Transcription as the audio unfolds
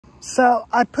So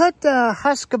I put the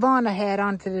Husqavra head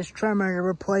onto this trimmer to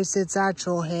replace its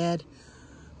actual head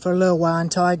for a little while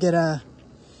until I get a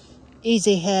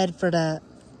easy head for the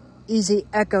easy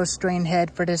echo strain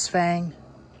head for this fang.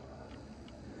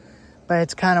 But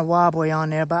it's kind of wobbly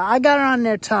on there. But I got it on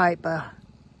there tight, but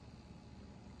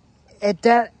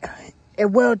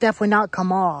it will definitely not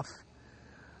come off.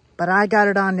 But I got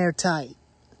it on there tight.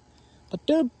 But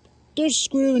their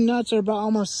screw and nuts are about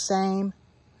almost the same.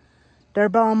 They're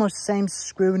about almost the same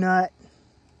screw nut.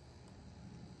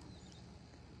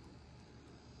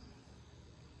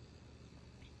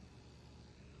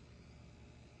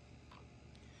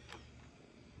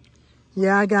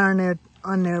 Yeah, I got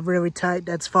on there really tight.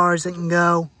 That's as far as it can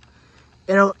go.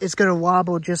 It's gonna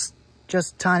wobble just a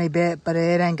tiny bit, but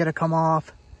it ain't gonna come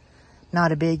off.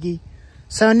 Not a biggie.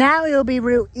 So now it'll be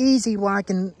real easy where I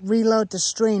can reload the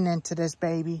string into this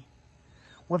baby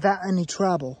without any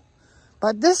trouble.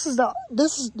 But here's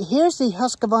the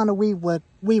Husqavra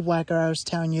weed whacker I was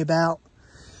telling you about.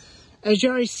 As you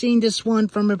already seen this one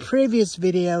from a previous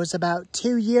videos about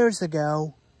 2 years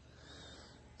ago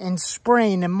in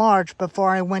spring in March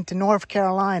before I went to North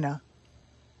Carolina.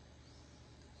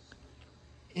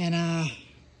 And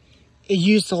it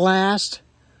used to last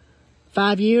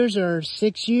 5 years or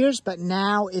 6 years, but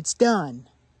now it's done.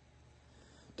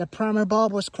 The primer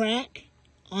bulb was cracked.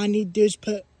 All I need to do is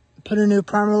put a new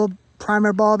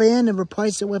primer bulb in and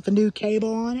replace it with a new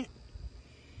cable on it.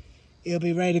 It'll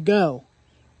be ready to go.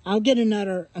 I'll get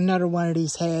another one of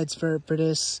these heads for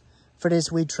this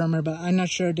weed trimmer, but I'm not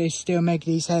sure they still make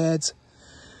these heads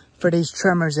for these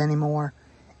trimmers anymore.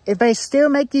 If they still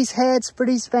make these heads for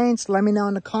these fangs, let me know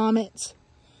in the comments.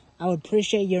 I would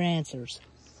appreciate your answers.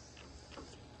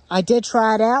 I did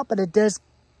try it out, but it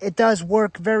does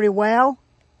work very well.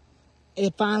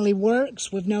 It finally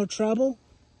works with no trouble.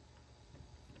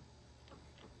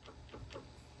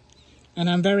 And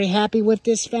I'm very happy with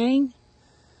this fang.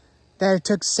 That it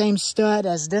took the same stud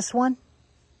as this one.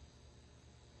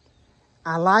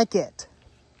 I like it.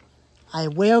 I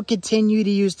will continue to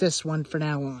use this one from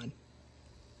now on.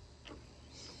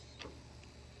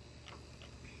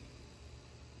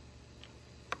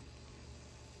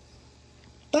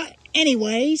 But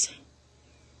anyways,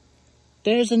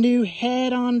 there's a new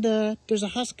head there's a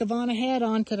Husqavra head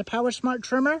onto the Power Smart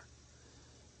trimmer.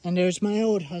 And there's my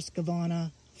old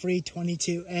Husqavra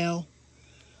 322L.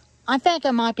 I think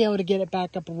I might be able to get it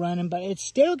back up and running, but it's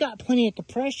still got plenty of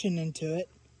compression into it.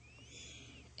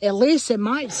 At least it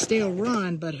might still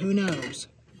run, but who knows.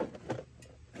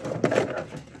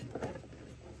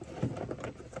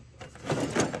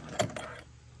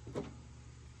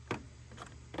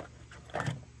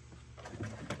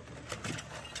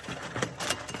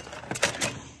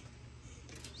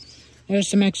 There's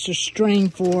some extra string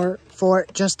for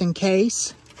it just in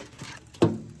case.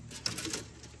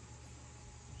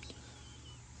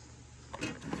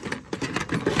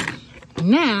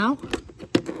 Now,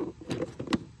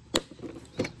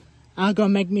 I'm gonna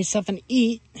make me something to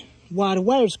eat while the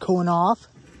weather's cooling off,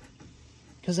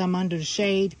 because I'm under the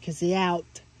shade, because the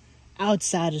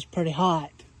outside is pretty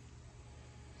hot.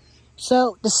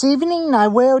 So this evening I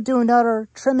will do another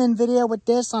trimming video with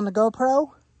this on the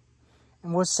GoPro,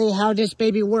 and we'll see how this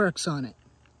baby works on it.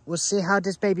 We'll see how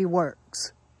this baby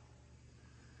works.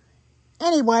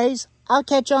 Anyways, I'll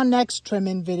catch you on next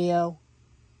trimming video.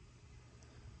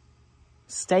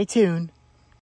 Stay tuned.